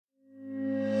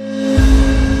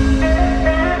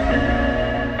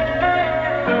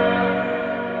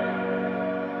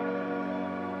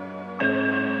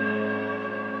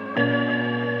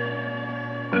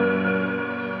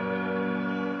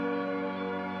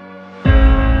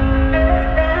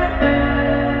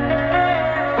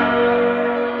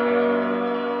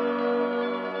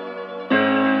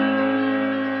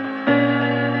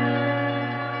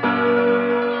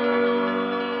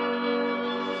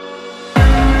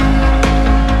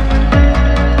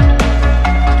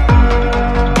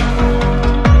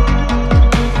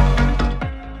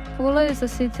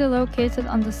is a city located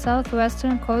on the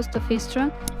southwestern coast of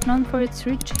Istra, known for its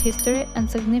rich history and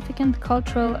significant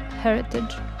cultural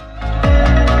heritage.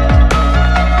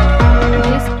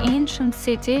 This ancient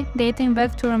city, dating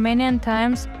back to Romanian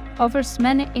times, offers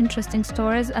many interesting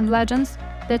stories and legends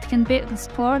that can be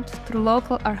explored through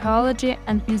local archaeology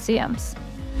and museums.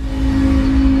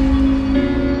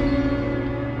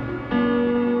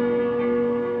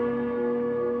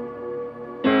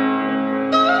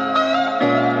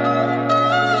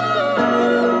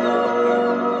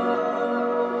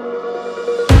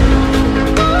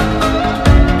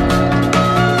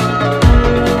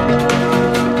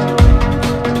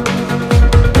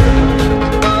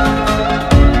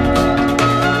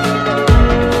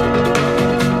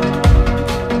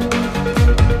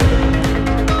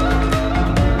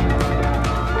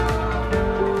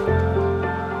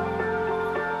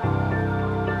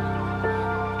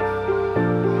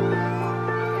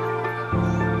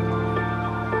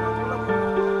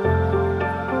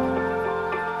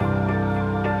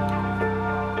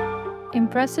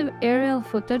 Impressive aerial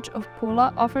footage of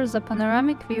Pula offers a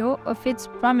panoramic view of its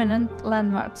prominent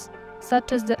landmarks,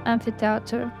 such as the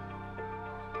amphitheater.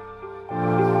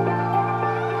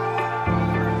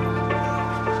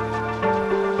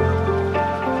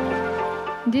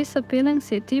 This appealing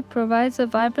city provides a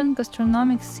vibrant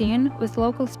gastronomic scene with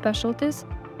local specialties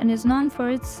and is known for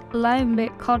its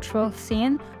lively cultural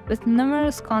scene with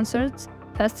numerous concerts,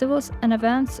 festivals, and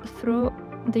events through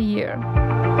the year.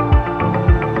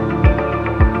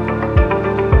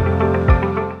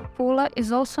 Pula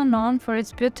is also known for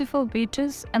its beautiful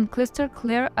beaches and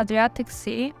crystal-clear Adriatic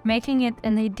Sea, making it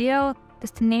an ideal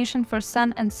destination for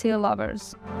sun and sea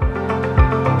lovers.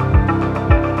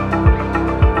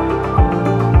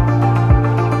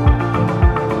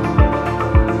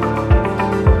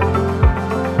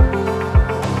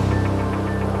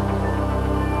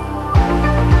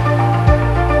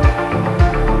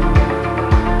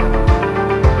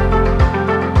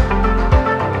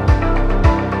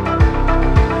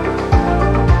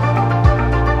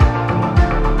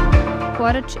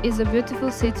 Porec is a beautiful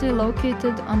city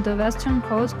located on the western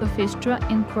coast of Istra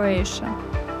in Croatia.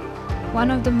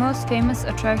 One of the most famous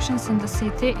attractions in the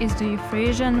city is the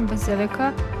Ephesian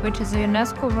Basilica, which is a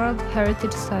UNESCO World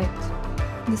Heritage Site.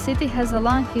 The city has a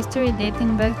long history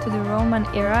dating back to the Roman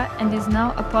era and is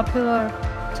now a popular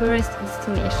tourist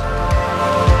destination.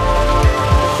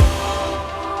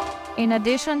 In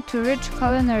addition to rich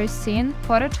culinary scene,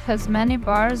 Porec has many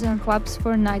bars and clubs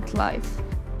for nightlife.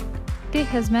 It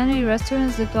has many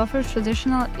restaurants that offer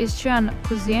traditional Istrian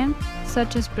cuisine,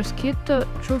 such as prosciutto,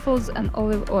 truffles, and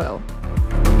olive oil.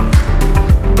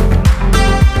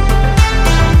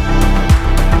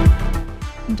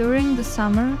 During the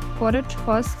summer, Porec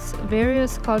hosts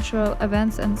various cultural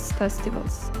events and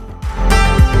festivals.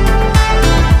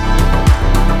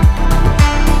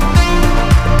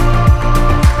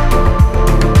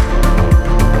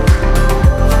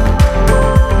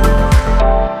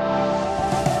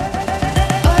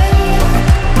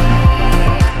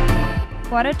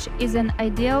 Porec is an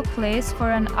ideal place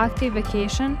for an active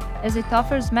vacation as it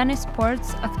offers many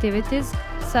sports activities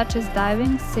such as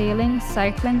diving, sailing,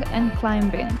 cycling, and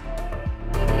climbing.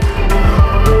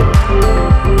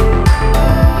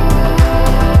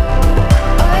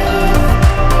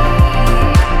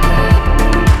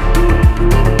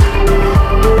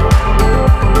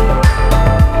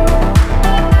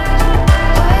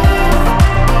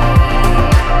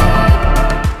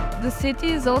 The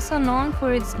city is also known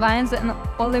for its vines and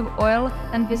olive oil,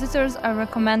 and visitors are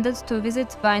recommended to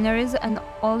visit wineries and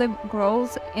olive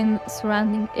groves in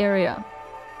surrounding area.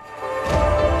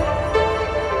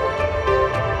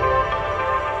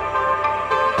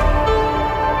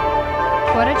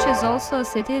 Porec is also a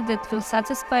city that will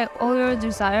satisfy all your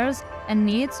desires and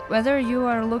needs, whether you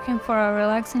are looking for a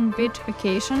relaxing beach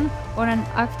vacation or an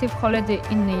active holiday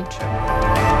in nature.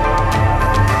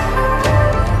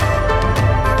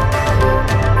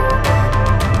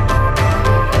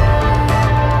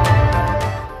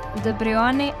 The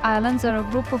Brioni Islands are a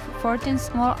group of 14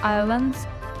 small islands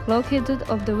located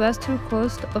off the western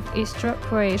coast of Istra,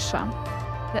 Croatia.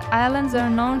 The islands are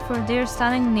known for their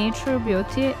stunning nature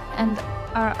beauty and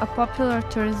are a popular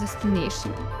tourist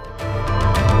destination.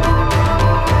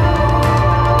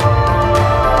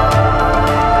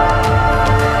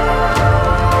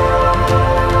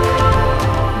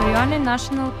 Brioni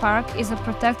National Park is a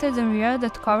protected area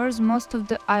that covers most of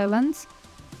the islands,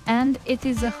 and it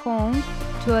is a home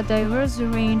to a diverse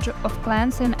range of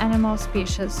plants and animal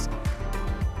species.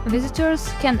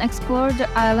 Visitors can explore the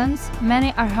island's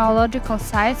many archaeological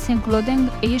sites, including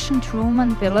ancient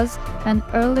Roman villas and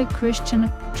early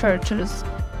Christian churches.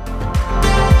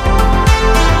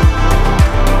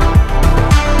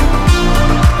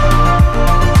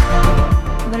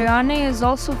 Brioni is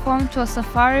also home to a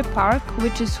safari park,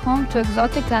 which is home to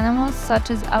exotic animals such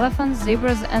as elephants,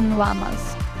 zebras, and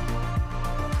llamas.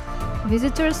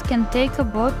 Visitors can take a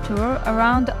boat tour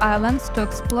around the islands to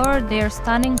explore their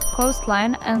stunning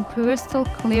coastline and crystal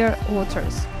clear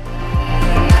waters.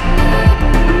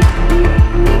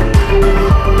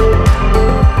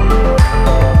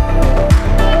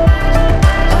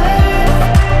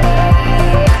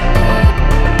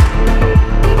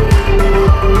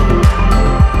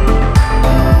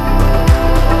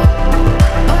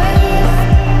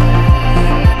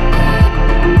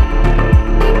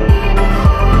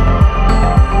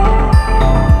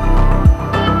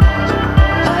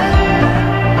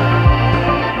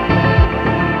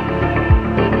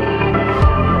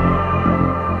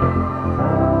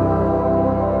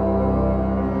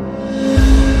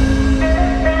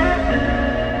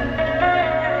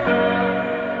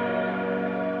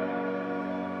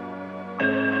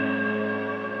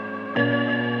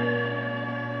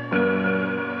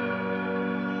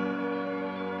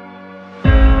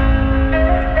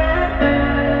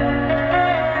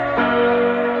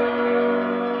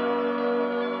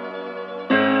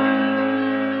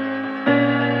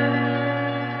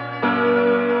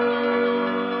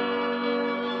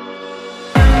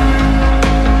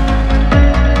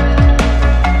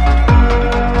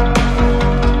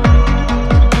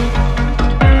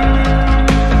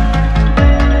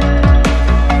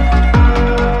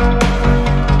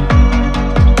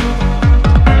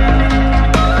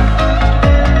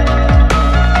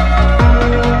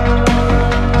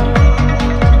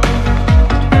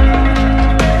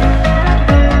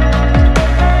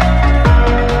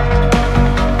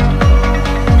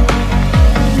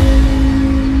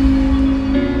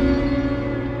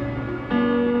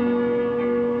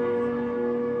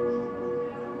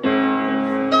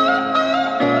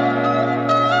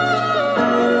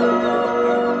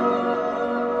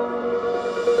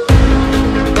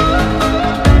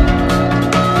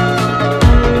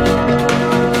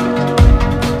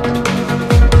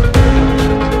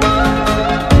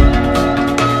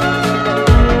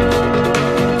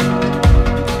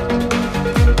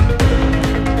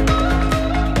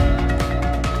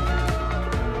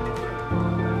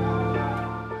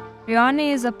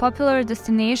 Brioni is a popular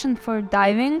destination for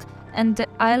diving, and the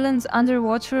island's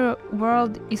underwater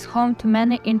world is home to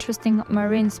many interesting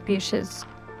marine species.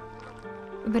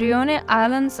 Brioni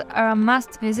Islands are a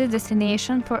must-visit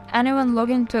destination for anyone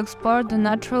looking to explore the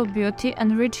natural beauty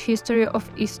and rich history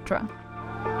of Istra.